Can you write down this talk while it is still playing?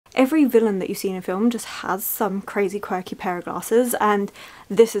every villain that you see in a film just has some crazy quirky pair of glasses, and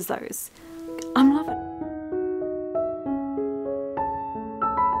this is those. I'm loving it.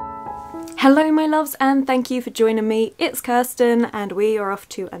 Hello my loves, and thank you for joining me. It's Kirsten and we are off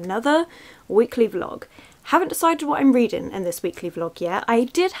to another weekly vlog. Haven't decided what I'm reading in this weekly vlog yet. I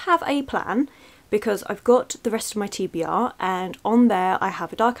did have a plan because I've got the rest of my TBR, and on there I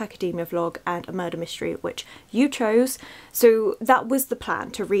have a Dark Academia vlog and a murder mystery which you chose, so that was the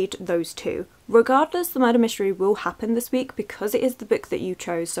plan, to read those two. Regardless, the murder mystery will happen this week because it is the book that you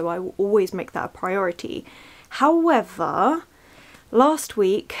chose, so I will always make that a priority. However, last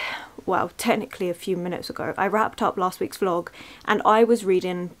week, well, technically a few minutes ago, I wrapped up last week's vlog and I was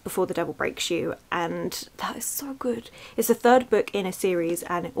reading Before the Devil Breaks You, and that is so good. It's the third book in a series,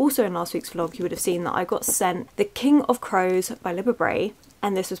 and also in last week's vlog you would have seen that I got sent The King of Crows by Libba Bray,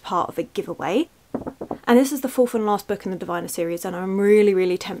 and this was part of a giveaway. And this is the fourth and last book in the Diviner series, and I'm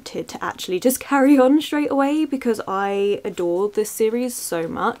really tempted to actually just carry on straight away because I adore this series so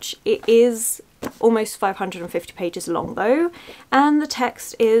much. It is almost 550 pages long though, and the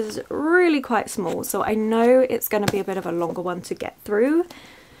text is really quite small, so I know it's going to be a bit of a longer one to get through,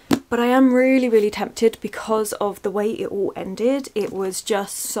 but I am really tempted because of the way it all ended. It was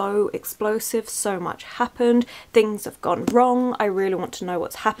just so explosive, so much happened, things have gone wrong, I really want to know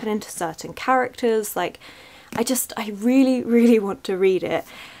what's happening to certain characters, like I really want to read it.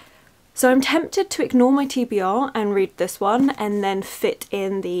 So I'm tempted to ignore my TBR and read this one and then fit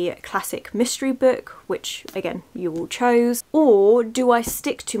in the classic mystery book, which again you all chose, or do I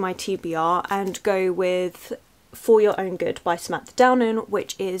stick to my TBR and go with For Your Own Good by Samantha Downing,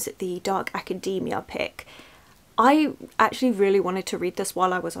 which is the Dark Academia pick. I actually really wanted to read this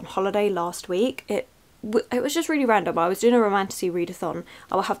while I was on holiday last week. It was just really random. I was doing a Romantasy readathon.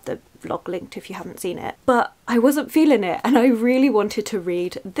 I will have the vlog linked if you haven't seen it, but I wasn't feeling it and I really wanted to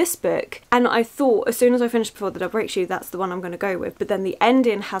read this book, and I thought as soon as I finished Before the Devil Breaks You, that's the one I'm going to go with, but then the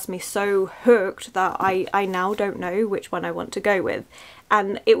ending has me so hooked that I now don't know which one I want to go with,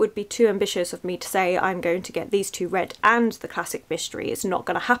 and it would be too ambitious of me to say I'm going to get these two read and the classic mystery. It's not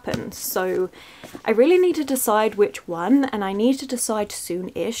going to happen, so I really need to decide which one, and I need to decide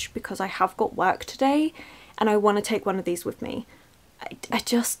soon-ish because I have got work today and I want to take one of these with me. I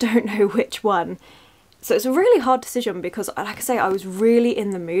just don't know which one. So it's a really hard decision because, like I say, I was really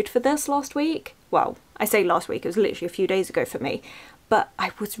in the mood for this last week. Well, I say last week, it was literally a few days ago for me, but I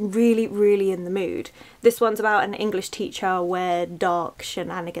was really in the mood. This one's about an English teacher where dark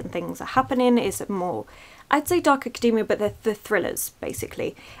shenanigan things are happening. It's more, I'd say Dark Academia, but they're thrillers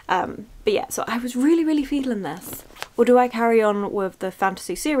basically. But yeah, so I was really feeling this. Or do I carry on with the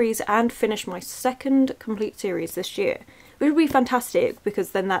fantasy series and finish my second complete series this year? Which would be fantastic because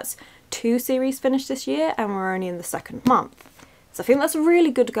then that's 2 series finished this year and we're only in the second month. So I think that's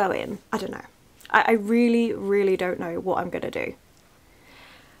really good going. I don't know. I really don't know what I'm going to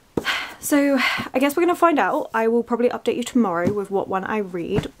do. So I guess we're going to find out. I will probably update you tomorrow with what one I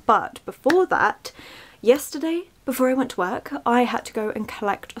read, but before that, yesterday, before I went to work, I had to go and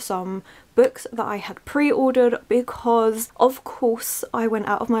collect some books that I had pre-ordered because, of course, I went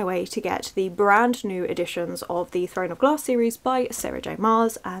out of my way to get the brand new editions of the Throne of Glass series by Sarah J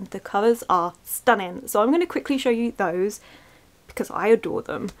Maas, and the covers are stunning. So I'm going to quickly show you those because I adore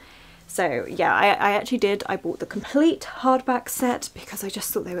them. So yeah, I actually did. I bought the complete hardback set because I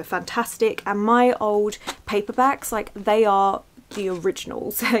just thought they were fantastic, and my old paperbacks, like, they are the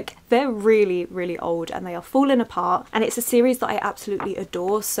originals. Like, they're really old and they are falling apart, and it's a series that I absolutely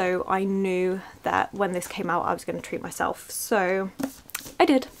adore, so I knew that when this came out I was going to treat myself, so I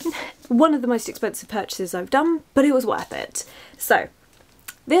did. One of the most expensive purchases I've done, but it was worth it. So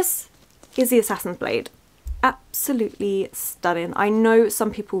this is the Assassin's Blade. Absolutely stunning. I know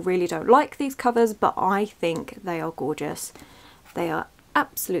some people really don't like these covers, but I think they are gorgeous. They are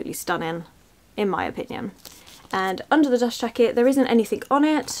absolutely stunning in my opinion. And under the dust jacket there isn't anything on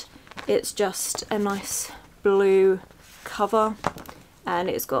it, it's just a nice blue cover and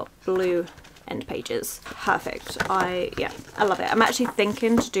it's got blue end pages. Perfect. I love it. I'm actually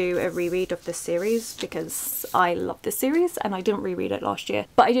thinking to do a reread of this series because I love this series and I didn't reread it last year,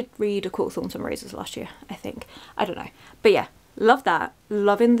 but I did read A Court of Thorns and Roses last year, I think. I don't know. But yeah, love that.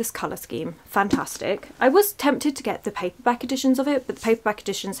 Loving this colour scheme. Fantastic. I was tempted to get the paperback editions of it, but the paperback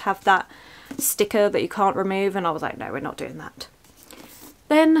editions have that sticker that you can't remove, and I was like, no, we're not doing that.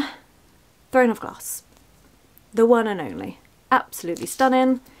 Then Throne of Glass, the one and only. Absolutely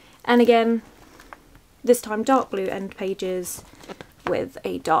stunning, and again this time dark blue end pages with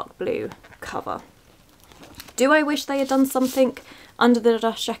a dark blue cover. Do I wish they had done something under the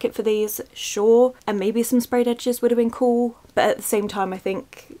dust jacket for these? Sure, and maybe some sprayed edges would have been cool, but at the same time I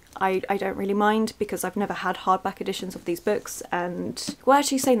think I don't really mind because I've never had hardback editions of these books, and well,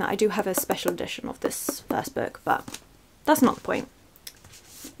 actually saying that, I do have a special edition of this first book, but that's not the point.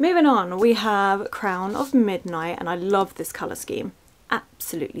 Moving on, we have Crown of Midnight, and I love this colour scheme.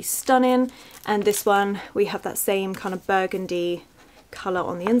 Absolutely stunning. And this one, we have that same kind of burgundy colour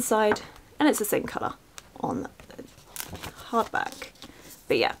on the inside, and it's the same colour on the hardback.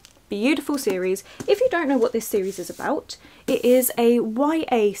 But yeah, beautiful series. If you don't know what this series is about, it is a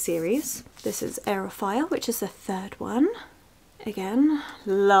YA series. This is Aerophile, which is the third one. Again,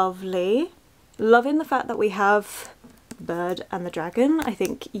 lovely. Loving the fact that we have bird and the dragon. I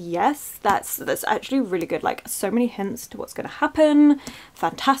think, yes, that's actually really good. Like, so many hints to what's going to happen.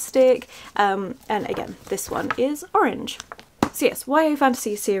 Fantastic. And again, this one is orange. So yes, YA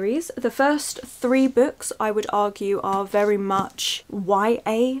fantasy series. The first 3 books, I would argue, are very much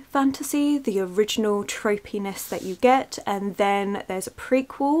YA fantasy, the original tropiness that you get, and then there's a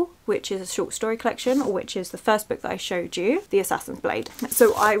prequel, which is a short story collection, which is the first book that I showed you, The Assassin's Blade.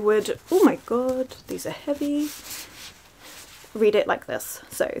 So I would, oh my god, these are heavy, read it like this.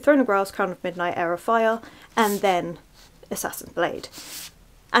 So Throne of Grass, Crown of Midnight, Aerophile, and then Assassin's Blade.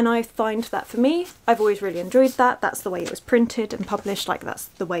 And I find that for me, I've always really enjoyed that. That's the way it was printed and published, like that's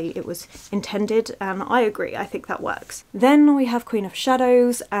the way it was intended, and I agree, I think that works. Then we have Queen of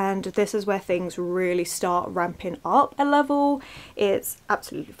Shadows, and this is where things really start ramping up a level. It's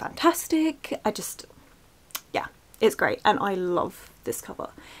absolutely fantastic. Yeah, it's great, and I love this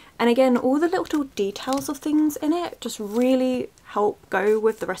cover. And again, all the little details of things in it just really help go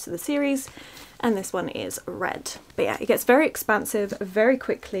with the rest of the series. And this one is red. But yeah, it gets very expansive very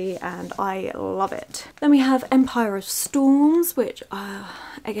quickly, and I love it. Then we have Empire of Storms, which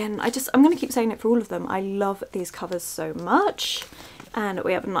again, I'm going to keep saying it for all of them. I love these covers so much. And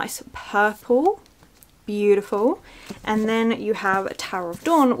we have a nice purple. Beautiful. And then you have Tower of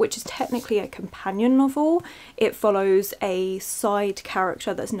Dawn, which is technically a companion novel. It follows a side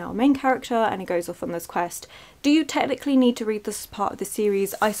character that's now a main character, and it goes off on this quest. Do you technically need to read this as part of the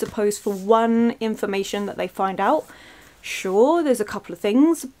series? I suppose for one information that they find out. Sure, there's a couple of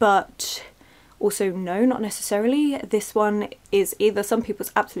things, but also no, not necessarily. This one is either some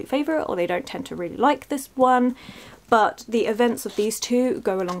people's absolute favourite, or they don't tend to really like this one. But the events of these two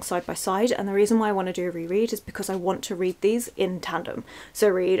go along side by side, and the reason why I want to do a reread is because I want to read these in tandem. So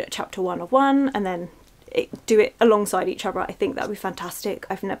read chapter 1 of one and then do it alongside each other. I think that would be fantastic.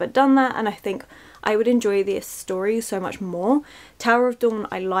 I've never done that, and I think I would enjoy this story so much more. Tower of Dawn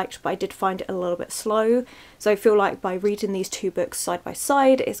I liked, but I did find it a little bit slow. So I feel like by reading these two books side by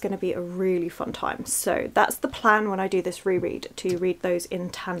side, it's going to be a really fun time. So that's the plan when I do this reread, to read those in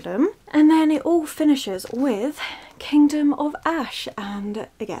tandem. And then it all finishes with Kingdom of Ash, and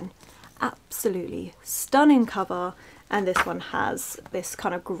again, absolutely stunning cover. And this one has this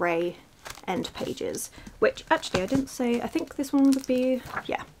kind of grey end pages, which actually I didn't say, I think this one would be,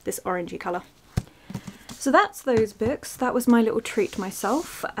 yeah, this orangey colour. So that's those books. That was my little treat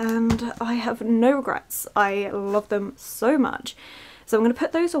myself, and I have no regrets. I love them so much. So I'm going to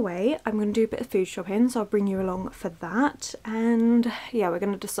put those away. I'm going to do a bit of food shopping, so I'll bring you along for that. And yeah, we're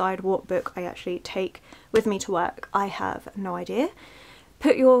going to decide what book I actually take with me to work. I have no idea.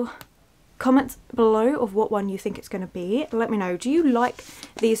 Put your comments below of what one you think it's going to be. Let me know, do you like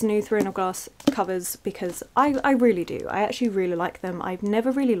these new Throne of Glass covers? Because I really do. I actually really like them. I've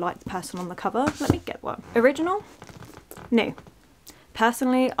never really liked the person on the cover. Let me get one. Original? New.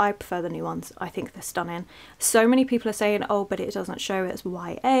 Personally, I prefer the new ones. I think they're stunning. So many people are saying, oh, but it doesn't show it's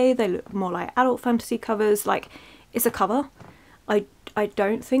YA. They look more like adult fantasy covers. Like, it's a cover. I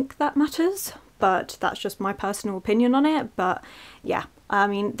don't think that matters, but that's just my personal opinion on it. But yeah, I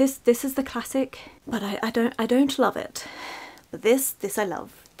mean, this is the classic, but I don't love it. But this I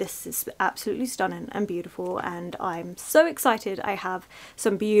love. This is absolutely stunning and beautiful, and I'm so excited I have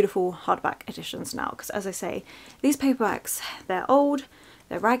some beautiful hardback editions now, because as I say, these paperbacks, they're old,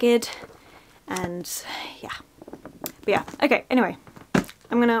 they're ragged, and yeah. But yeah, okay, anyway,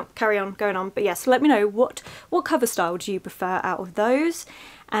 I'm gonna carry on going on. But yes, let me know what cover style do you prefer out of those,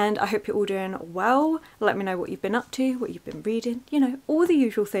 and I hope you're all doing well. Let me know what you've been up to, what you've been reading, you know, all the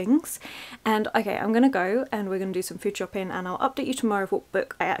usual things. And okay, I'm gonna go and we're gonna do some food shopping, and I'll update you tomorrow of what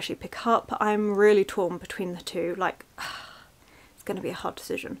book I actually pick up. I'm really torn between the two. Like, it's gonna be a hard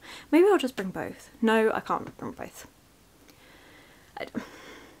decision. Maybe I'll just bring both. No, I can't bring both. I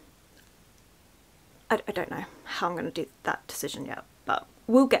don't know how I'm gonna do that decision yet, but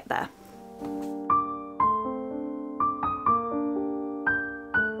we'll get there.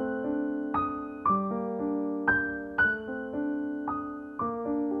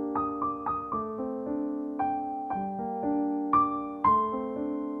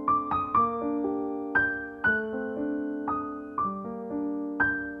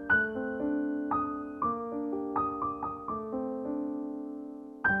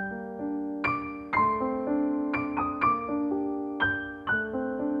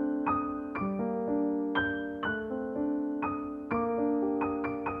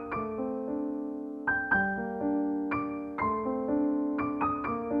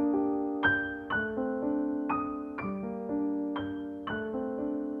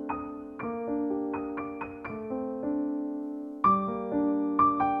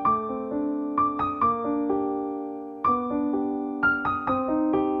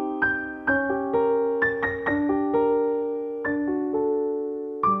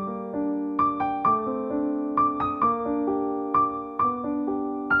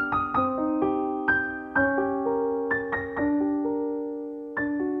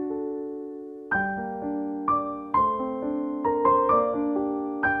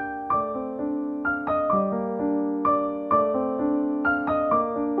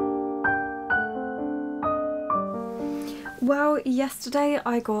 yesterday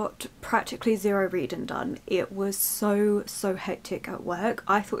I got practically zero reading done. It was so hectic at work.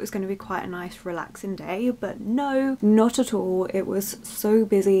 I thought it was going to be quite a nice relaxing day, but no, not at all. It was so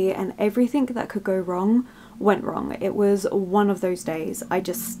busy and everything that could go wrong went wrong. It was one of those days.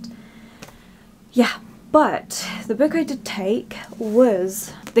 Yeah. But the book I did take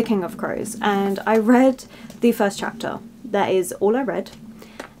was The King of Crows, and I read the first chapter. That is all I read.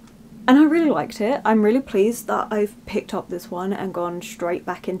 And I really liked it. I'm really pleased that I've picked up this one and gone straight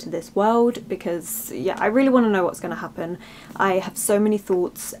back into this world because, yeah, I really want to know what's going to happen. I have so many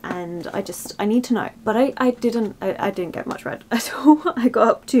thoughts and I need to know. But I didn't get much read at all. I got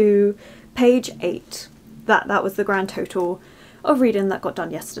up to page 8. That was the grand total of reading that got done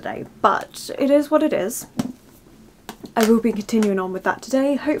yesterday. But it is what it is. I will be continuing on with that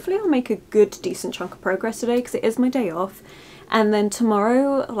today. Hopefully I'll make a good, decent chunk of progress today because it is my day off. And then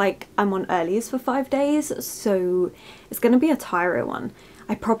tomorrow, like, I'm on earlies for 5 days, so it's going to be a tiring one.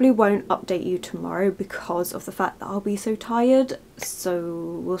 I probably won't update you tomorrow because of the fact that I'll be so tired,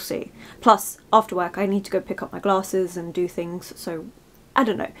 so we'll see. Plus, after work, I need to go pick up my glasses and do things, so I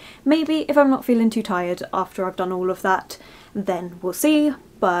don't know. Maybe if I'm not feeling too tired after I've done all of that, then we'll see.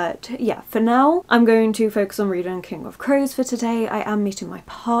 But yeah, for now, I'm going to focus on reading King of Crows for today. I am meeting my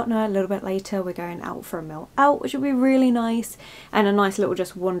partner a little bit later. We're going out for a meal out, which will be really nice. And a nice little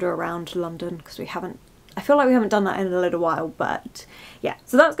just wander around London because I feel like we haven't done that in a little while, but yeah,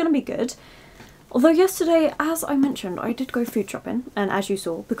 so that's going to be good. Although yesterday, as I mentioned, I did go food shopping, and as you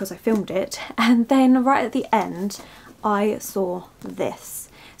saw, because I filmed it, and then right at the end, I saw this.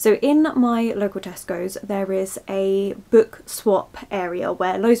 So in my local Tesco's, there is a book swap area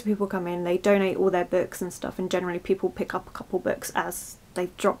where loads of people come in, they donate all their books and stuff, and generally people pick up a couple books as they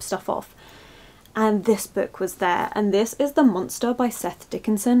drop stuff off. And this book was there, and this is The Monster by Seth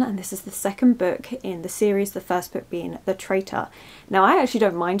Dickinson, and this is the second book in the series, the first book being The Traitor. Now I actually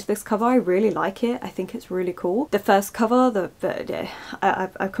don't mind this cover, I really like it, I think it's really cool. The first cover,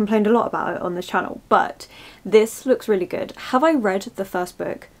 I've complained a lot about it on this channel, but this looks really good. Have I read the first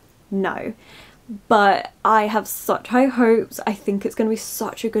book? No. But I have such high hopes. I think it's going to be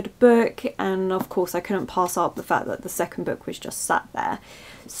such a good book, and of course I couldn't pass up the fact that the second book was just sat there.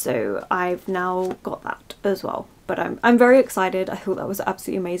 So I've now got that as well. But I'm very excited. I thought that was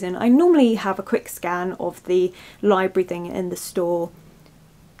absolutely amazing. I normally have a quick scan of the library thing in the store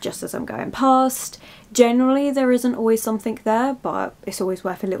just as I'm going past. Generally there isn't always something there, but it's always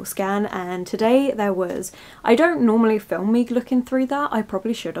worth a little scan, and today there was. I don't normally film me looking through that, I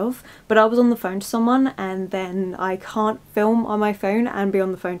probably should have, but I was on the phone to someone and then I can't film on my phone and be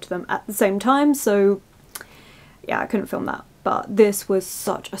on the phone to them at the same time, so yeah, I couldn't film that. But this was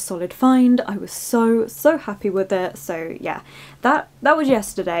such a solid find. I was so happy with it. So yeah, that was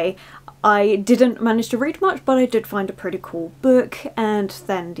yesterday. I didn't manage to read much, but I did find a pretty cool book, and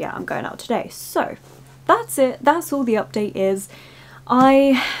then yeah, I'm going out today. So that's it. That's all the update is.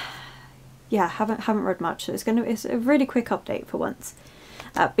 I haven't read much, so it's a really quick update for once.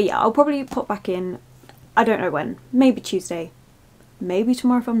 But yeah, I'll probably pop back in, I don't know when, maybe Tuesday, maybe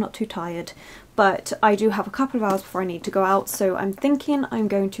tomorrow if I'm not too tired. But I do have a couple of hours before I need to go out, so I'm thinking I'm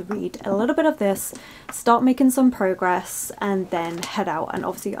going to read a little bit of this, start making some progress, and then head out. And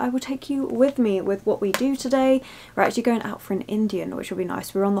obviously I will take you with me with what we do today. We're actually going out for an Indian, which will be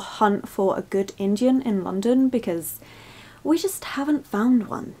nice. We're on the hunt for a good Indian in London because we just haven't found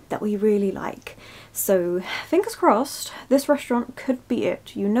one that we really like. So fingers crossed, this restaurant could be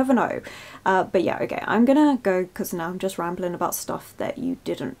it, you never know. But yeah, okay, I'm gonna go because now I'm just rambling about stuff that you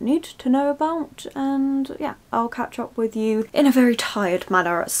didn't need to know about, and yeah, I'll catch up with you in a very tired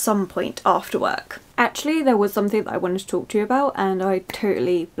manner at some point after work. Actually, there was something that I wanted to talk to you about and I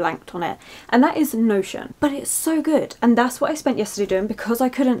totally blanked on it, and that is Notion. But it's so good, and that's what I spent yesterday doing because I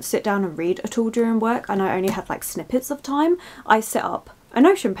couldn't sit down and read at all during work and I only had like snippets of time. I set up a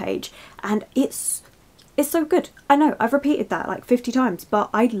Notion page and it's so good. I know I've repeated that like 50 times,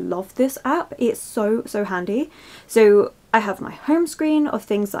 but I love this app. It's so handy. So I have my home screen of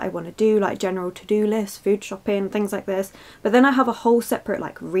things that I want to do, like general to-do lists, food shopping, things like this. But then I have a whole separate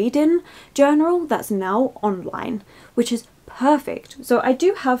like reading journal that's now online, which is perfect. So I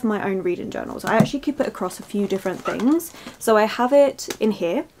do have my own reading journals. I actually keep it across a few different things. So I have it in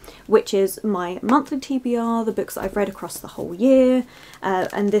here, which is my monthly TBR, the books that I've read across the whole year.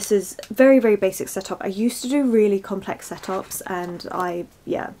 And this is very basic setup. I used to do really complex setups and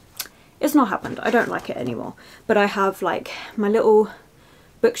it's not happened. I don't like it anymore. But I have like my little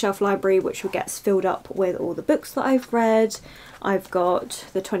bookshelf library which gets filled up with all the books that I've read. I've got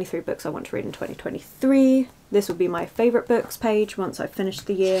the 23 books I want to read in 2023. this would be my favourite books page once I've finished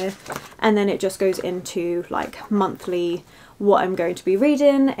the year, and then it just goes into like monthly what I'm going to be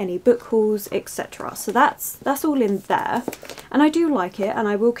reading, any book hauls, etc. So that's all in there, and I do like it and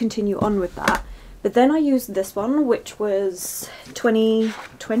I will continue on with that. But then I used this one, which was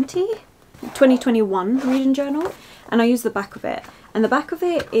 2021 reading journal, and I used the back of it. And the back of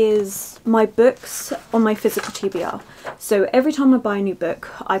it is my books on my physical TBR. So every time I buy a new book,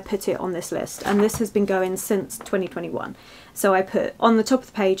 I put it on this list, and this has been going since 2021. So I put on the top of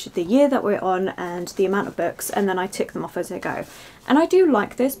the page the year that we're on and the amount of books, and then I tick them off as I go. And I do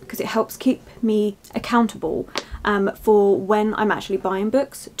like this because it helps keep me accountable for when I'm actually buying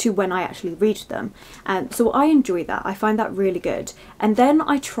books to when I actually read them. So I enjoy that. I find that really good. And then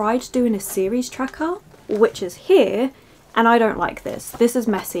I tried doing a series tracker, which is here, and I don't like this. This is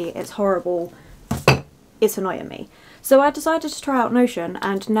messy, it's horrible, it's annoying me. So I decided to try out Notion,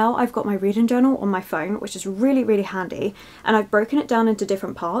 and now I've got my reading journal on my phone, which is really, really handy, and I've broken it down into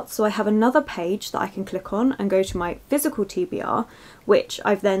different parts. So I have another page that I can click on and go to my physical TBR, which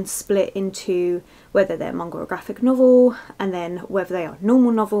I've then split into whether they're manga or graphic novel, and then whether they are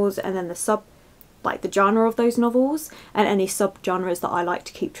normal novels, and then the genre of those novels, and any sub-genres that I like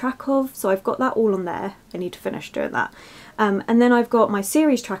to keep track of. So I've got that all on there. I need to finish doing that. And then I've got my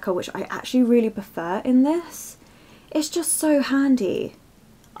series tracker, which I actually really prefer in this. It's just so handy.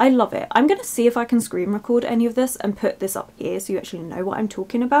 I love it. I'm going to see if I can screen record any of this and put this up here so you actually know what I'm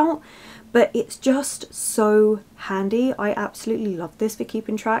talking about. But it's just so handy. I absolutely love this for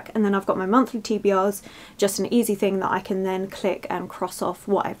keeping track. And then I've got my monthly TBRs, just an easy thing that I can then click and cross off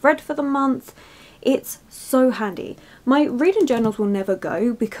what I've read for the month. It's so handy. My reading journals will never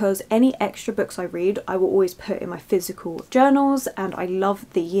go because any extra books I read I will always put in my physical journals, and I love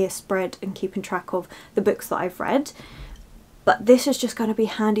the year spread and keeping track of the books that I've read. But this is just going to be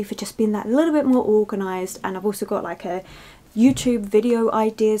handy for just being that little bit more organised. And I've also got like a YouTube video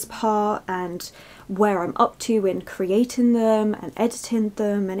ideas part and where I'm up to in creating them and editing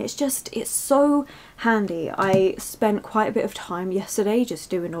them, and it's so handy. I spent quite a bit of time yesterday just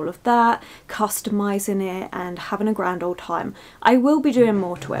doing all of that, customizing it and having a grand old time. I will be doing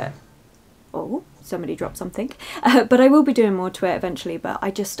more to it. Oh, somebody dropped something. But I will be doing more to it eventually, but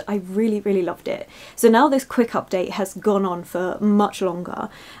I really, really loved it. So now this quick update has gone on for much longer,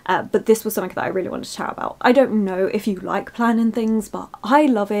 but this was something that I really wanted to chat about. I don't know if you like planning things, but I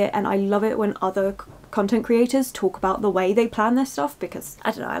love it, and I love it when other content creators talk about the way they plan their stuff, because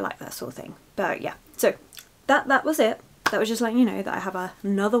I don't know, I like that sort of thing. But yeah, so that was it. That was just letting you know that I have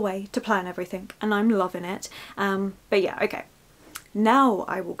another way to plan everything, and I'm loving it. But yeah, okay. Now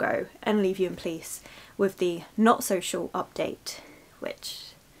I will go and leave you in peace with the not so short update, which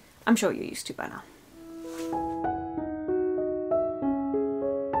I'm sure you're used to by now.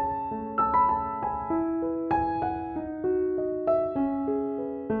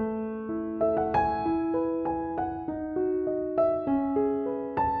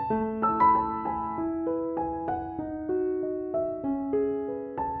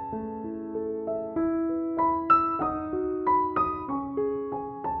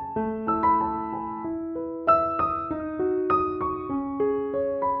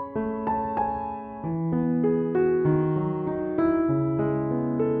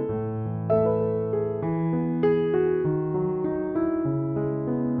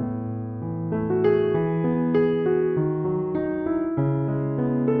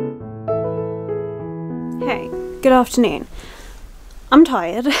 Hey, good afternoon. I'm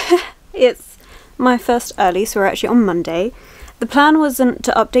tired. It's my first early, so we're actually on Monday. The plan wasn't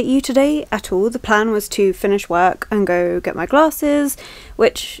to update you today at all. The plan was to finish work and go get my glasses,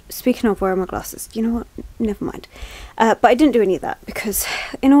 which, speaking of wearing my glasses, you know what? Never mind. But I didn't do any of that because,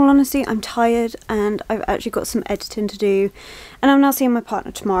 in all honesty, I'm tired and I've actually got some editing to do. And I'm now seeing my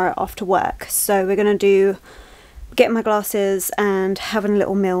partner tomorrow after work. So we're going to get my glasses and having a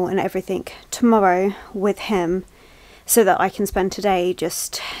little meal and everything tomorrow with him, so that I can spend today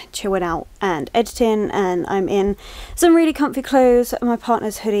just chilling out and editing. And I'm in some really comfy clothes, my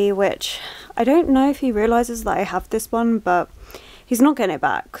partner's hoodie, which I don't know if he realises that I have this one, but he's not getting it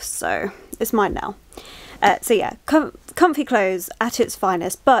back, so it's mine now. So yeah, comfy clothes at its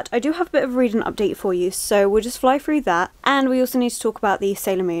finest. But I do have a bit of a reading update for you, so we'll just fly through that. And we also need to talk about the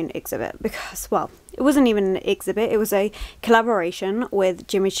Sailor Moon exhibit, because, well, it wasn't even an exhibit, it was a collaboration with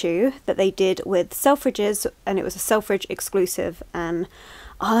Jimmy Choo that they did with Selfridges, and it was a Selfridge exclusive, and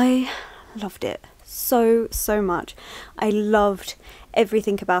I loved it so much. I loved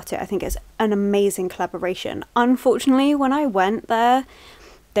everything about it. I think it's an amazing collaboration. Unfortunately, when I went there,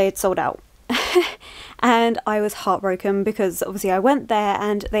 they had sold out. and I was heartbroken because obviously I went there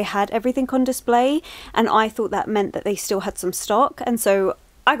and they had everything on display, and I thought that meant that they still had some stock, and so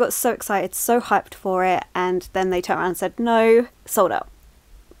I got so excited, so hyped for it, and then they turned around and said no, sold out.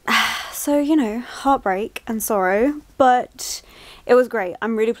 So, you know, heartbreak and sorrow, but it was great.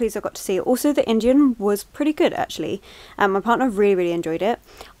 I'm really pleased I got to see it. Also, the Indian was pretty good, actually. My partner really enjoyed it.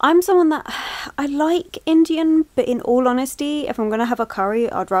 I'm someone that I like Indian, but in all honesty, if I'm going to have a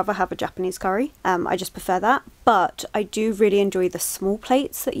curry, I'd rather have a Japanese curry. I just prefer that. But I do really enjoy the small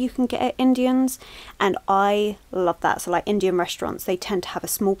plates that you can get at Indians, and I love that. So like Indian restaurants, they tend to have a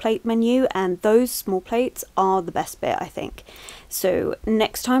small plate menu, and those small plates are the best bit, I think. So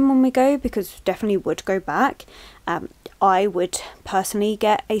next time when we go, because definitely would go back, I would personally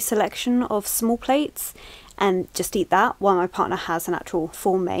get a selection of small plates and just eat that while my partner has an actual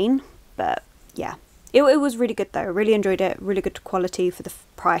full main. But yeah, it was really good though. Really enjoyed it. Really good quality for the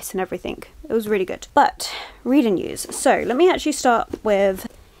price and everything. It was really good. But reading news. So let me actually start with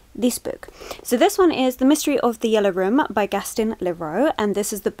this book. So this one is The Mystery of the Yellow Room by Gaston Leroux, and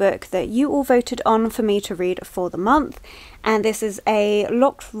this is the book that you all voted on for me to read for the month, and this is a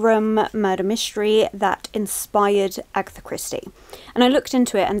locked room murder mystery that inspired Agatha Christie. And I looked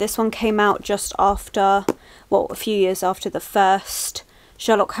into it, and this one came out just after, well, a few years after the first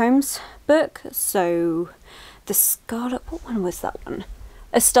Sherlock Holmes book. So the Scarlet, what one was that one?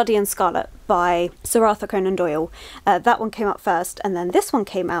 A Study in Scarlet by Sir Arthur Conan Doyle. That one came out first, and then this one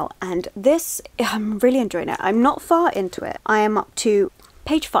came out, and this, I'm really enjoying it. I'm not far into it. I am up to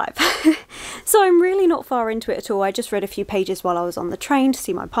page 5. So I'm really not far into it at all. I just read a few pages while I was on the train to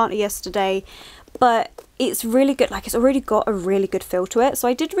see my partner yesterday, but it's really good. Like, it's already got a really good feel to it. So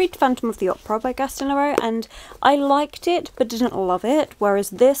I did read Phantom of the Opera by Gaston Leroux, and I liked it but didn't love it, whereas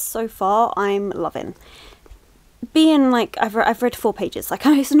this so far I'm loving. Being like, I've read 4 pages, like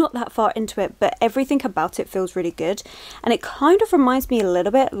it's not that far into it, but everything about it feels really good, and it kind of reminds me a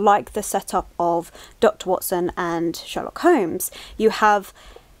little bit like the setup of Dr. Watson and Sherlock Holmes. You have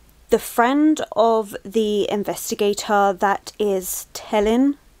the friend of the investigator that is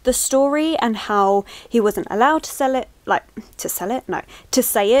telling the story and how he wasn't allowed to say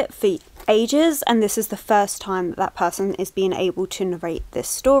it for ages, and this is the first time that that person is being able to narrate this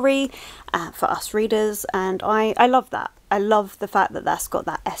story for us readers, and I love that. I love the fact that that's got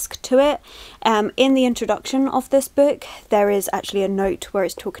that esque to it. In the introduction of this book, there is actually a note where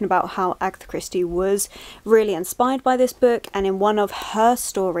it's talking about how Agatha Christie was really inspired by this book, and in one of her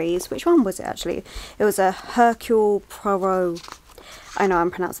stories, which one was it actually? It was a Hercule Poirot. I know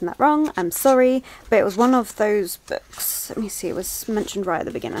I'm pronouncing that wrong, I'm sorry, but it was one of those books. Let me see, it was mentioned right at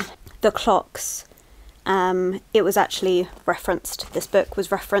the beginning. The Clocks. It was actually referenced, this book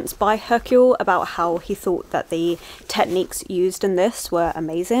was referenced by Hercule about how he thought that the techniques used in this were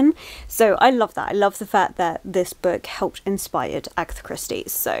amazing. So I love that. I love the fact that this book helped inspire Agatha Christie.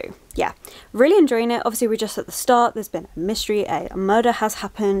 So yeah, really enjoying it. Obviously we're just at the start, there's been a mystery, a murder has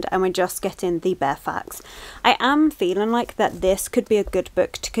happened, and we're just getting the bare facts. I am feeling like that this could be a good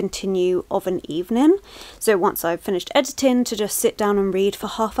book to continue of an evening. So once I've finished editing, to just sit down and read for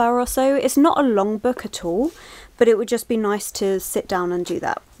half hour or so. It's not a long book at all, but it would just be nice to sit down and do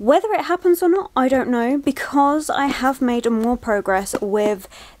that. Whether it happens or not, I don't know, because I have made more progress with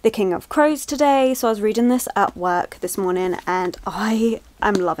The King of Crows today. So I was reading this at work this morning, and I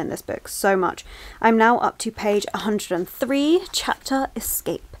am loving this book so much. I'm now up to page 103, chapter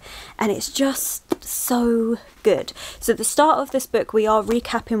Escape, and it's just so good. So the start of this book, we are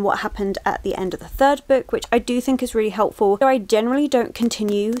recapping what happened at the end of the 3rd book, which I do think is really helpful. So I generally don't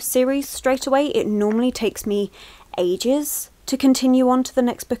continue series straight away. It normally takes me ages to continue on to the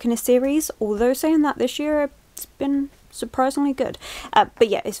next book in a series, although saying that, this year it's been surprisingly good. But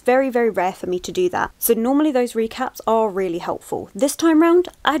yeah, it's very rare for me to do that. So normally those recaps are really helpful. This time round,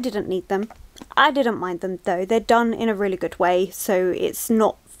 I didn't need them. I didn't mind them though. They're done in a really good way, so it's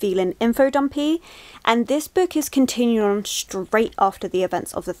not feeling info dumpy, and this book is continuing on straight after the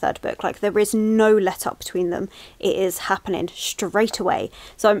events of the 3rd book. Like, there is no let up between them. It is happening straight away,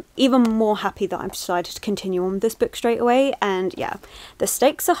 so I'm even more happy that I've decided to continue on with this book straight away. And yeah, the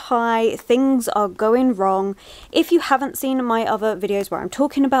stakes are high, things are going wrong. If you haven't seen my other videos where I'm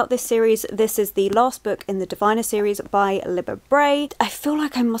talking about this series, this is the last book in the Diviner series by librarian. I feel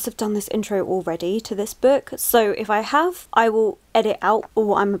like I must have done this intro already to this book, so if I have, I will edit out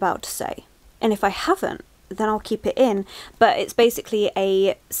what I'm about to say. And if I haven't, then I'll keep it in. But it's basically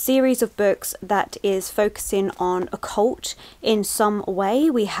a series of books that is focusing on occult in some way.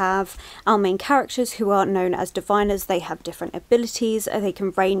 We have our main characters who are known as diviners. They have different abilities. They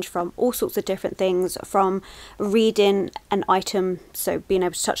can range from all sorts of different things, from reading an item, so being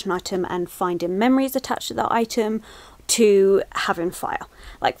able to touch an item and finding memories attached to that item, to having fire.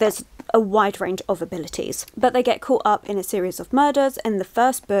 Like, there's a wide range of abilities. But they get caught up in a series of murders in the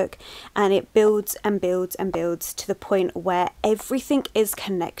first book, and it builds and builds and builds to the point where everything is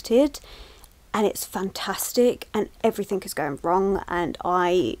connected, and it's fantastic, and everything is going wrong, and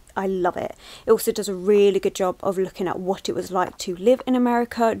I love it. It also does a really good job of looking at what it was like to live in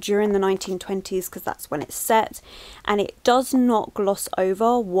America during the 1920s, because that's when it's set, and it does not gloss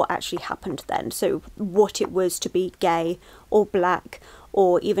over what actually happened then. So what it was to be gay or black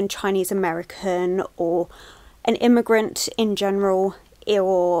or even Chinese American or an immigrant in general,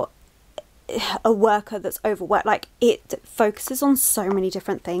 or a worker that's overworked. Like, it focuses on so many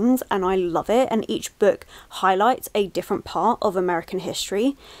different things, and I love it. And each book highlights a different part of American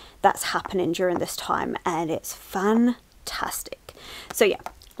history that's happening during this time, and it's fantastic. So yeah,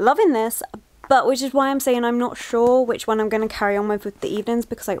 loving this, but which is why I'm saying I'm not sure which one I'm going to carry on with the evenings,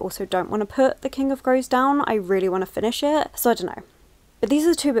 because I also don't want to put The King of Crows down. I really want to finish it, so I don't know. But these are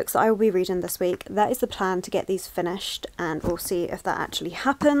the 2 books that I will be reading this week. That is the plan, to get these finished, and we'll see if that actually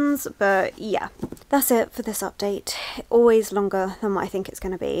happens. But yeah, that's it for this update. Always longer than what I think it's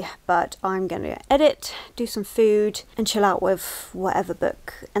going to be, but I'm going to edit, do some food, and chill out with whatever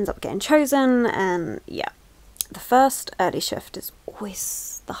book ends up getting chosen. And yeah, the first early shift is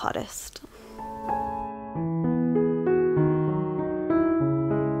always the hardest.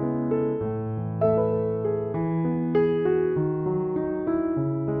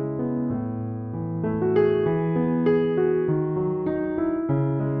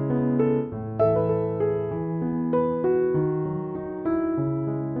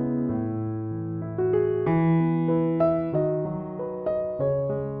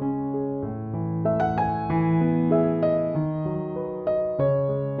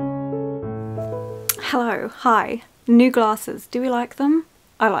 Hello, hi, new glasses, do we like them?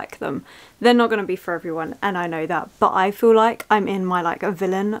 I like them. They're not going to be for everyone, and I know that, but I feel like I'm in my like a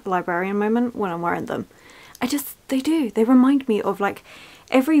villain librarian moment when I'm wearing them. They remind me of like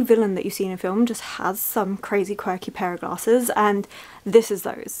every villain that you see in a film just has some crazy quirky pair of glasses, and this is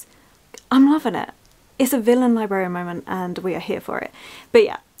those. I'm loving it. It's a villain librarian moment, and we are here for it. But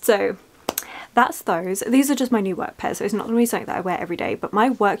yeah, so that's those. These are just my new work pairs, so it's not going to be something that I wear every day, but my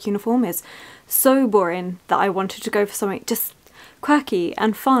work uniform is so boring that I wanted to go for something just quirky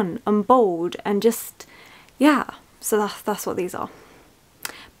and fun and bold and just, yeah, so that's what these are.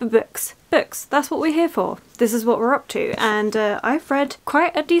 But books, that's what we're here for. This is what we're up to, and I've read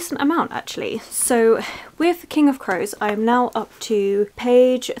quite a decent amount actually. So with King of Crows, I am now up to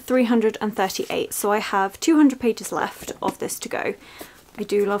page 338, so I have 200 pages left of this to go. I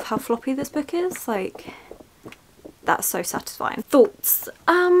do love how floppy this book is, like, that's so satisfying. Thoughts?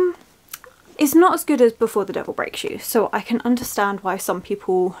 It's not as good as Before the Devil Breaks You, so I can understand why some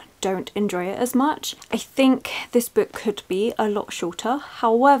people don't enjoy it as much. I think this book could be a lot shorter,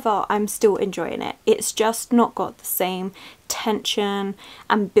 however, I'm still enjoying it. It's just not got the same tension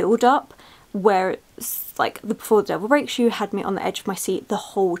and build-up, where it's like the Before the Devil Breaks You had me on the edge of my seat the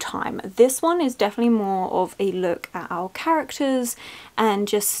whole time. This one is definitely more of a look at our characters and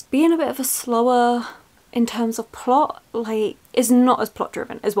just being a bit of a slower in terms of plot. Like, is not as plot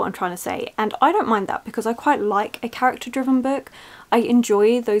driven is what I'm trying to say, and I don't mind that because I quite like a character driven book. I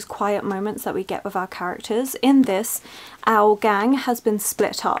enjoy those quiet moments that we get with our characters. In this, our gang has been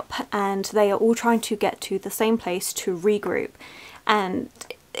split up and they are all trying to get to the same place to regroup, and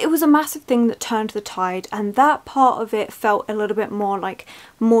it was a massive thing that turned the tide, and that part of it felt a little bit more like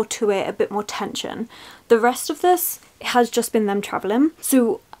more to it, a bit more tension. The rest of this has just been them travelling,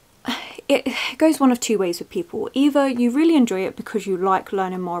 so it goes one of two ways with people. Either you really enjoy it because you like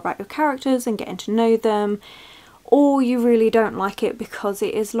learning more about your characters and getting to know them, or you really don't like it because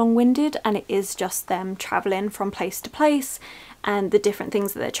it is long-winded and it is just them travelling from place to place and the different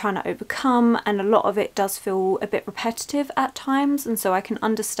things that they're trying to overcome, and a lot of it does feel a bit repetitive at times, and so I can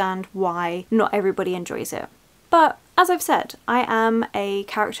understand why not everybody enjoys it. But as I've said, I am a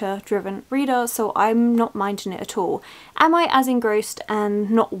character-driven reader, so I'm not minding it at all. Am I as engrossed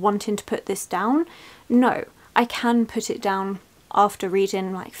and not wanting to put this down? No, I can put it down after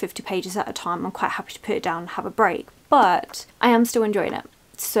reading like 50 pages at a time. I'm quite happy to put it down and have a break, but I am still enjoying it.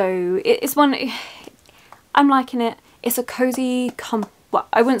 So it's one, I'm liking it. It's a cozy, well,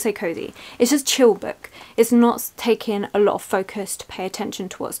 I wouldn't say cozy, it's just chill book. it's not taking a lot of focus to pay attention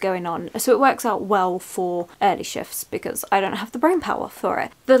to what's going on. So it works out well for early shifts because I don't have the brain power for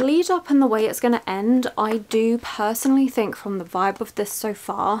it. The lead up and the way it's going to end, I do personally think from the vibe of this so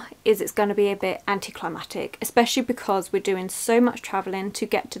far is it's going to be a bit anticlimactic, especially because we're doing so much travelling to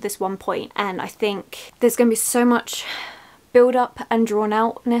get to this one point, and I think there's going to be so much build up and drawn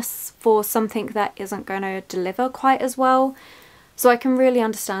outness for something that isn't going to deliver quite as well. So I can really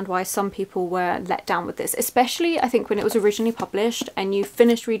understand why some people were let down with this, especially I think when it was originally published and you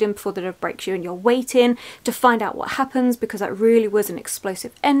finish reading before the dove breaks you and you're waiting to find out what happens because that really was an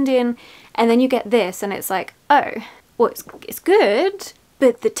explosive ending, and then you get this and it's like, oh, well, it's good,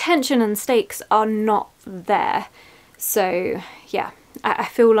 but the tension and stakes are not there. So yeah, I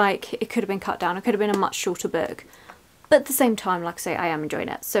feel like it could have been cut down. It could have been a much shorter book. But at the same time, like I say, I am enjoying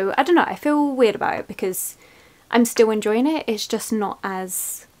it. So I don't know, I feel weird about it because I'm still enjoying it. It's just not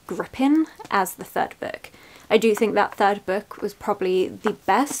as gripping as the third book. I do think that third book was probably the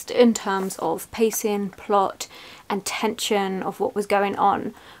best in terms of pacing, plot, and tension of what was going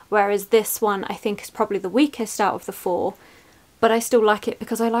on. Whereas this one I think is probably the weakest out of the four. But I still like it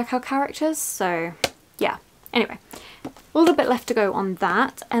because I like our characters. So yeah, anyway. A little bit left to go on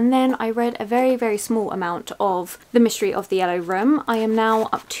that, and then I read a very, very small amount of The Mystery of the Yellow Room. I am now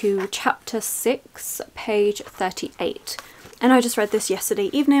up to chapter 6, page 38. And I just read this yesterday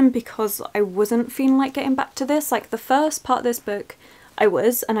evening because I wasn't feeling like getting back to this. Like the first part of this book I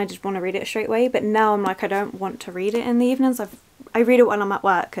was, and I just want to read it straight away, but now I'm like, I don't want to read it in the evenings. I read it when I'm at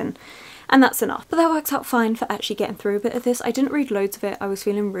work and that's enough. But that works out fine for actually getting through a bit of this. I didn't read loads of it, I was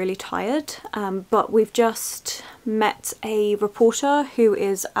feeling really tired, but we've just met a reporter who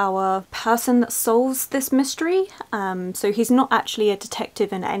is our person that solves this mystery. So he's not actually a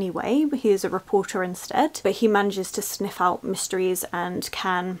detective in any way, but he is a reporter instead. But he manages to sniff out mysteries and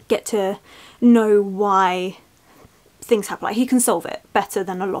can get to know why things happen. Like he can solve it better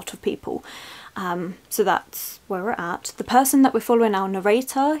than a lot of people. So that's where we're at. The person that we're following, our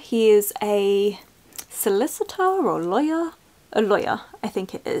narrator, he is a solicitor or lawyer? A lawyer, I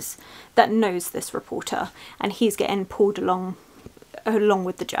think it is, that knows this reporter, and he's getting pulled along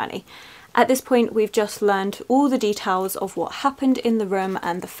with the journey. At this point we've just learned all the details of what happened in the room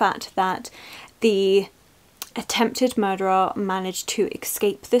and the fact that the attempted murderer managed to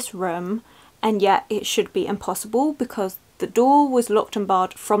escape this room, and yet it should be impossible because the door was locked and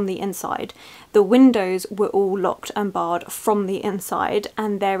barred from the inside. The windows were all locked and barred from the inside,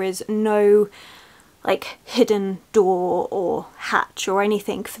 and there is no like hidden door or hatch or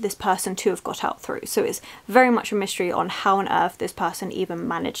anything for this person to have got out through. So it's very much a mystery on how on earth this person even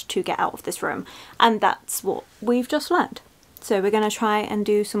managed to get out of this room, and that's what we've just learned. So we're going to try and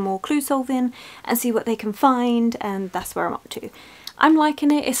do some more clue solving and see what they can find, and that's where I'm up to. I'm liking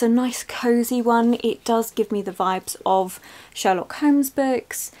it. It's a nice cozy one. It does give me the vibes of Sherlock Holmes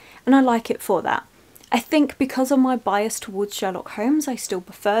books, and I like it for that. I think because of my bias towards Sherlock Holmes, I still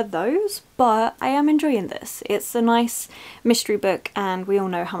prefer those, but I am enjoying this. It's a nice mystery book, and we all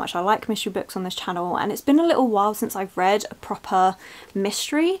know how much I like mystery books on this channel, and it's been a little while since I've read a proper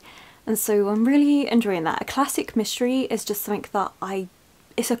mystery, and so I'm really enjoying that. A classic mystery is just something that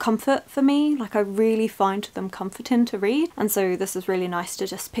it's a comfort for me. Like I really find them comforting to read, and so this is really nice to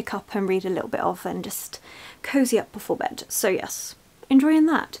just pick up and read a little bit of and just cozy up before bed. So yes, enjoying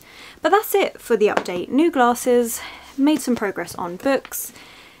that. But that's it for the update. New glasses, made some progress on books,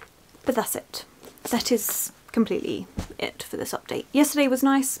 but that's it. That is completely it for this update. Yesterday was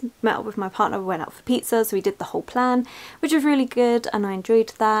nice, met up with my partner, we went out for pizza, so we did the whole plan, which was really good and I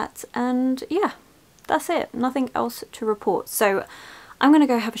enjoyed that, and yeah, that's it. Nothing else to report. So I'm gonna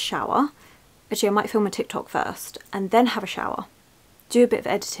go have a shower. Actually, I might film a TikTok first and then have a shower, do a bit of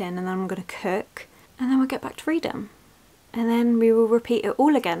editing, and then I'm gonna cook, and then we'll get back to reading. And then we will repeat it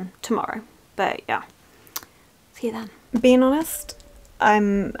all again tomorrow. But yeah, see you then. Being honest,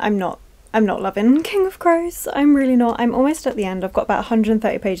 I'm not loving King of Crows. I'm really not. I'm almost at the end. I've got about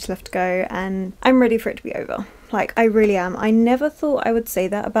 130 pages left to go and I'm ready for it to be over. Like, I really am. I never thought I would say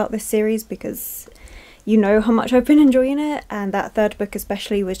that about this series because you know how much I've been enjoying it, and that third book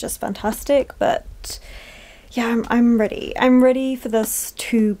especially was just fantastic, but yeah, I'm ready. I'm ready for this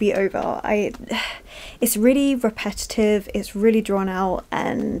to be over. It's really repetitive, it's really drawn out,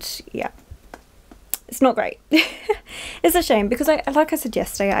 and yeah, it's not great. It's a shame because like I said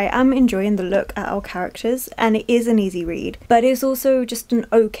yesterday, I am enjoying the look at our characters and it is an easy read, but it's also just an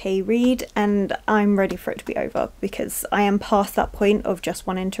okay read, and I'm ready for it to be over because I am past that point of just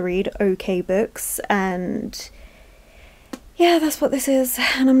wanting to read okay books, and yeah, that's what this is,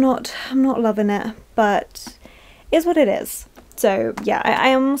 and I'm not loving it, but it's what it is. So yeah, I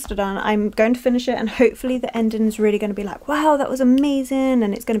am almost done. I'm going to finish it, and hopefully the ending is really going to be like, wow, that was amazing,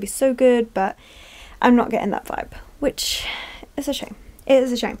 and it's going to be so good, but I'm not getting that vibe, which is a shame. It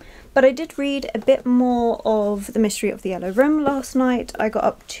is a shame. But I did read a bit more of The Mystery of the Yellow Room last night. I got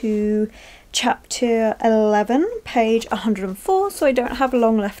up to chapter 11, page 104, so I don't have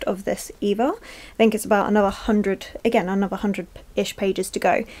long left of this either. I think it's about another 100, again, another 100-ish pages to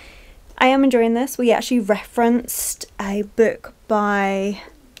go. I am enjoying this. We actually referenced a book by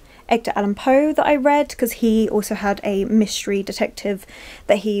Edgar Allan Poe that I read, because he also had a mystery detective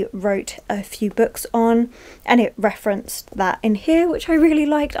that he wrote a few books on, and it referenced that in here, which I really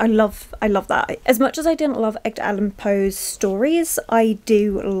liked. I love that. As much as I didn't love Edgar Allan Poe's stories, I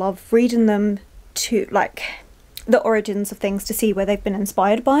do love reading them to, like, the origins of things, to see where they've been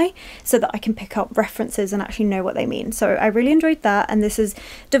inspired by, so that I can pick up references and actually know what they mean. So I really enjoyed that, and this is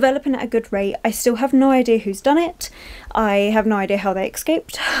developing at a good rate. I still have no idea who's done it. I have no idea how they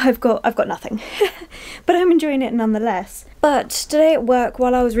escaped. I've got nothing. But I'm enjoying it nonetheless. But today at work,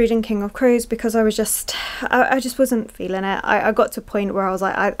 while I was reading King of Crows, because I was just, I just wasn't feeling it, I got to a point where I was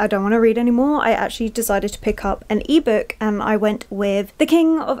like, I don't want to read anymore. I actually decided to pick up an ebook, and I went with The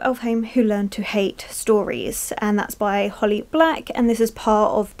King of Elfhame Who Learned to Hate Stories, and that's by Holly Black, and this is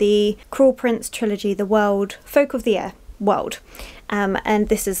part of the Cruel Prince trilogy, The World, Folk of the Air World. And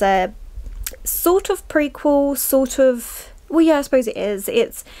this is a sort of prequel, sort of, well, yeah, I suppose it is.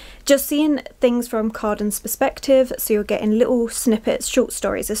 It's just seeing things from Cardan's perspective, so you're getting little snippets, short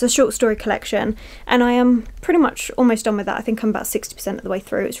stories. It's a short story collection, and I am pretty much almost done with that. I think I'm about 60% of the way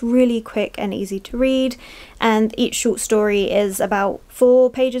through. It's really quick and easy to read, and each short story is about 4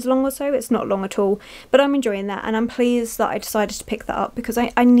 pages long or so. It's not long at all, but I'm enjoying that, and I'm pleased that I decided to pick that up, because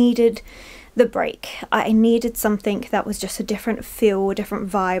I needed the break. I needed something that was just a different feel, a different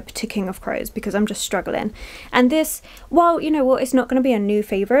vibe to King of Crows, because I'm just struggling. And this, while, you know what, it's not going to be a new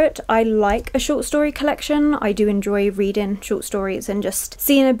favourite, I like a short story collection. I do enjoy reading short stories and just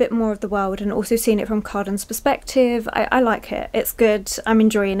seeing a bit more of the world, and also seeing it from Cardan's perspective. I like it. It's good. I'm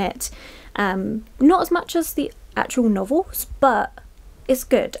enjoying it. Not as much as the actual novels, but it's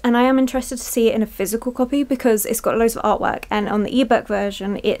good, and I am interested to see it in a physical copy, because it's got loads of artwork, and on the ebook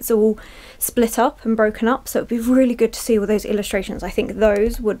version it's all split up and broken up, so it'd be really good to see all those illustrations. I think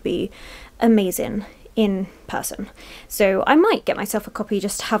those would be amazing in person. So I might get myself a copy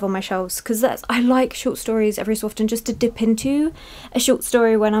just to have on my shelves, because I like short stories every so often, just to dip into a short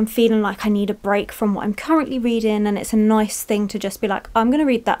story when I'm feeling like I need a break from what I'm currently reading, and it's a nice thing to just be like, I'm going to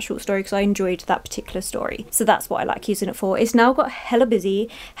read that short story because I enjoyed that particular story. So that's what I like using it for. It's now got hella busy,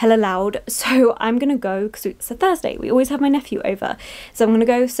 hella loud, so I'm going to go, because it's a Thursday, we always have my nephew over, so I'm going to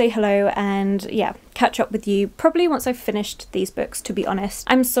go say hello and yeah, catch up with you probably once I've finished these books, to be honest.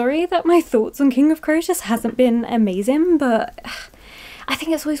 I'm sorry that my thoughts on King of Crows just hasn't been amazing, but I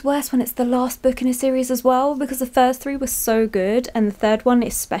think it's always worse when it's the last book in a series as well, because the first 3 were so good, and the third one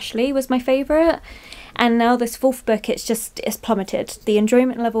especially was my favourite, and now this 4th book, it's plummeted. The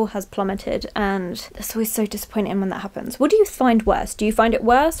enjoyment level has plummeted, and it's always so disappointing when that happens. What do you find worse? Do you find it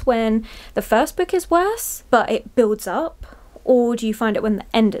worse when the first book is worse but it builds up, or do you find it when the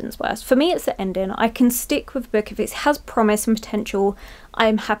ending's worse? For me, it's the ending. I can stick with a book if it has promise and potential.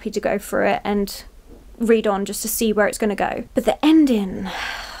 I'm happy to go through it and read on just to see where it's going to go. But the ending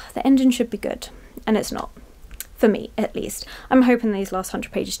should be good, and it's not. For me, at least. I'm hoping these last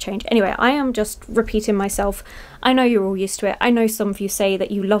 100 pages change. Anyway, I am just repeating myself. I know you're all used to it. I know some of you say that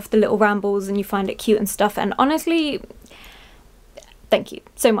you love the little rambles and you find it cute and stuff, and honestly, thank you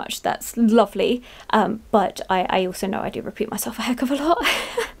so much. That's lovely. But I also know I do repeat myself a heck of a lot.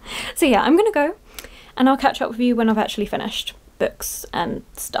 So yeah, I'm gonna go, and I'll catch up with you when I've actually finished books and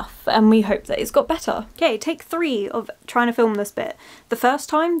stuff, and we hope that it's got better. Okay, take 3 of trying to film this bit. The first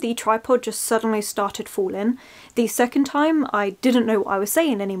time, the tripod just suddenly started falling. The second time, I didn't know what I was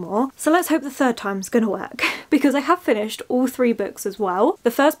saying anymore. So let's hope the third time's gonna work, because I have finished all 3 books as well.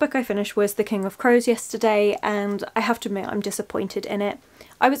 The first book I finished was The King of Crows yesterday, and I have to admit I'm disappointed in it.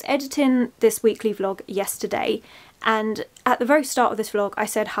 I was editing this weekly vlog yesterday, and at the very start of this vlog I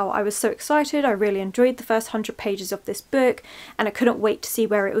said how I was so excited, I really enjoyed the first 100 pages of this book, and I couldn't wait to see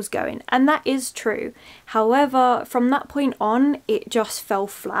where it was going, and that is true. However, from that point on it just fell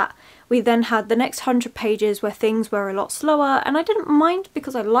flat. We then had the next 100 pages where things were a lot slower, and I didn't mind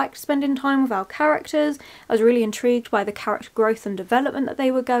because I liked spending time with our characters. I was really intrigued by the character growth and development that they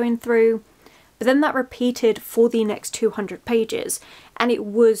were going through. But then that repeated for the next 200 pages, and it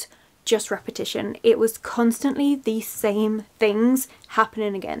was just repetition. It was constantly the same things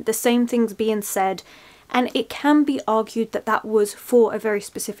happening again, the same things being said, And it can be argued that that was for a very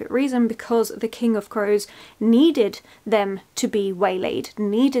specific reason, because the King of Crows needed them to be waylaid,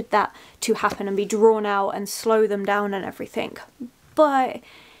 needed that to happen and be drawn out and slow them down and everything. But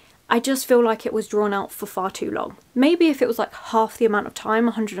I just feel like it was drawn out for far too long. Maybe if it was like half the amount of time,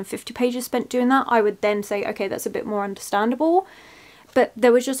 150 pages spent doing that, I would then say, okay, that's a bit more understandable. But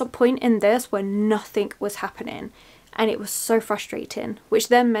there was just a point in this where nothing was happening. And it was so frustrating, which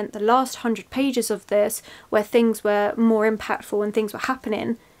then meant the last 100 pages of this, where things were more impactful and things were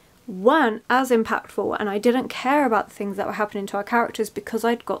happening, weren't as impactful, and I didn't care about the things that were happening to our characters because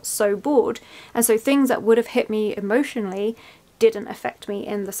I'd got so bored. And so things that would have hit me emotionally didn't affect me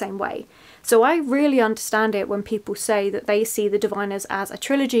in the same way. So I really understand it when people say that they see the Diviners as a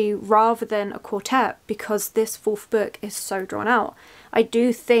trilogy rather than a quartet, because this fourth book is so drawn out. I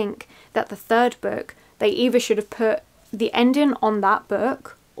do think that the third book, they either should have put the ending on that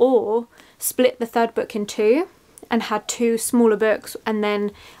book or split the third book in two and had two smaller books and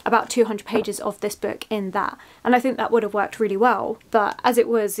then about 200 pages of this book in that. And I think that would have worked really well. But as it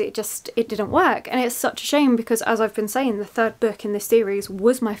was, it didn't work. And it's such a shame because, as I've been saying, the third book in this series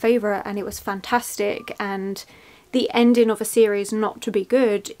was my favourite and it was fantastic. And the ending of a series not to be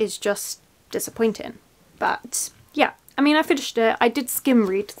good is just disappointing. But yeah. I mean, I finished it. I did skim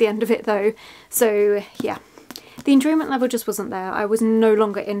read the end of it though, so yeah. The enjoyment level just wasn't there. I was no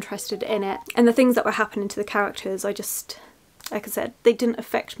longer interested in it. And the things that were happening to the characters, I just, like I said, they didn't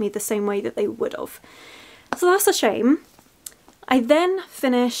affect me the same way that they would have. So that's a shame. I then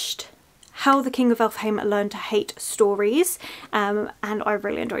finished How the King of Elfheim Learned to Hate Stories, and I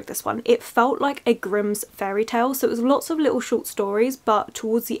really enjoyed this one. It felt like a Grimm's fairy tale, so it was lots of little short stories, but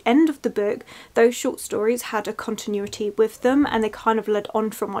towards the end of the book those short stories had a continuity with them and they kind of led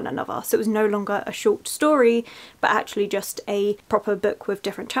on from one another, so it was no longer a short story but actually just a proper book with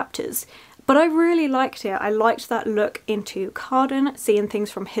different chapters. But I really liked it. I liked that look into Cardan, seeing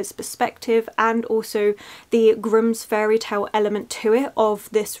things from his perspective, and also the Grimm's fairy tale element to it of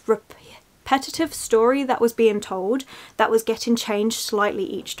this repetitive story that was being told that was getting changed slightly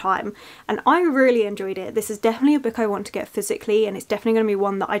each time, and I really enjoyed it. This is definitely a book I want to get physically, and it's definitely going to be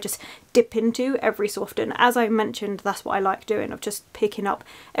one that I just dip into every so often. As I mentioned, that's what I like doing, of just picking up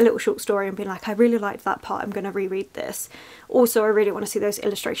a little short story and being like, I really liked that part, I'm going to reread this. Also, I really want to see those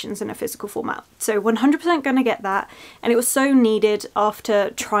illustrations in a physical format, so 100% going to get that. And it was so needed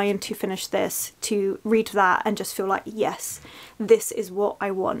after trying to finish this to read that and just feel like, yes, this is what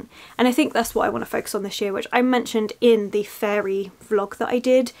I want. And I think that's what I want to focus on this year, which I mentioned in the Faerie vlog that I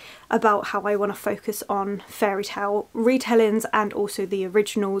did about how I want to focus on fairy tale retellings and also the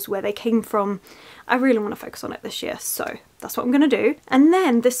originals, where they came from. I really want to focus on it this year, so that's what I'm going to do. And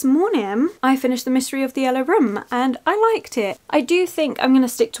then this morning I finished The Mystery of the Yellow Room and I liked it. I do think I'm going to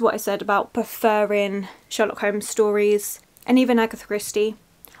stick to what I said about preferring Sherlock Holmes stories and even Agatha Christie.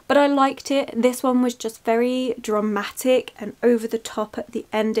 But I liked it. This one was just very dramatic and over the top at the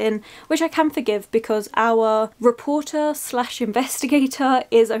ending, which I can forgive because our reporter slash investigator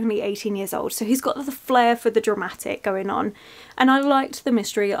is only 18 years old, so he's got the flair for the dramatic going on. And I liked the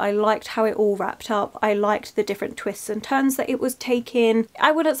mystery, I liked how it all wrapped up, I liked the different twists and turns that it was taking.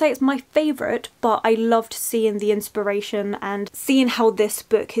 I wouldn't say it's my favourite, but I loved seeing the inspiration and seeing how this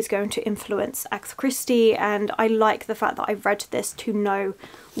book is going to influence Agatha Christie, and I like the fact that I read this to know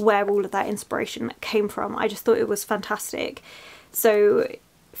where all of that inspiration came from. I just thought it was fantastic. So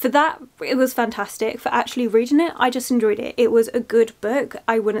for that, it was fantastic. For actually reading it, I just enjoyed it. It was a good book.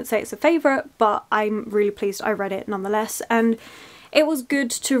 I wouldn't say it's a favourite, but I'm really pleased I read it nonetheless. And it was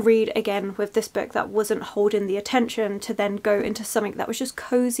good to read again with this book that wasn't holding the attention, to then go into something that was just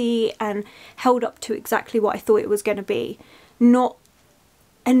cosy and held up to exactly what I thought it was going to be. Not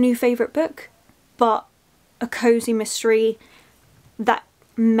a new favourite book, but a cosy mystery that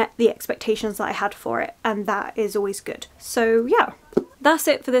met the expectations that I had for it, and that is always good. So yeah, that's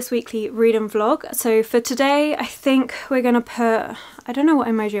it for this weekly reading vlog. So for today, I think we're gonna put, I don't know what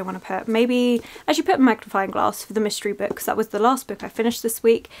emoji I want to put, maybe I should put a magnifying glass for the mystery book because that was the last book I finished this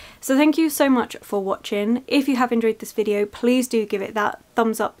week. So thank you so much for watching. If you have enjoyed this video, please do give it that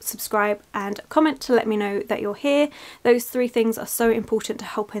thumbs up, subscribe and comment to let me know that you're here. Those 3 things are so important to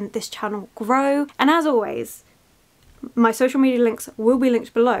helping this channel grow. And as always, my social media links will be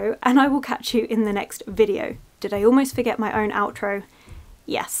linked below, and I will catch you in the next video. Did I almost forget my own outro?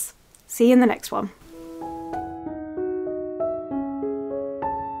 Yes. See you in the next one.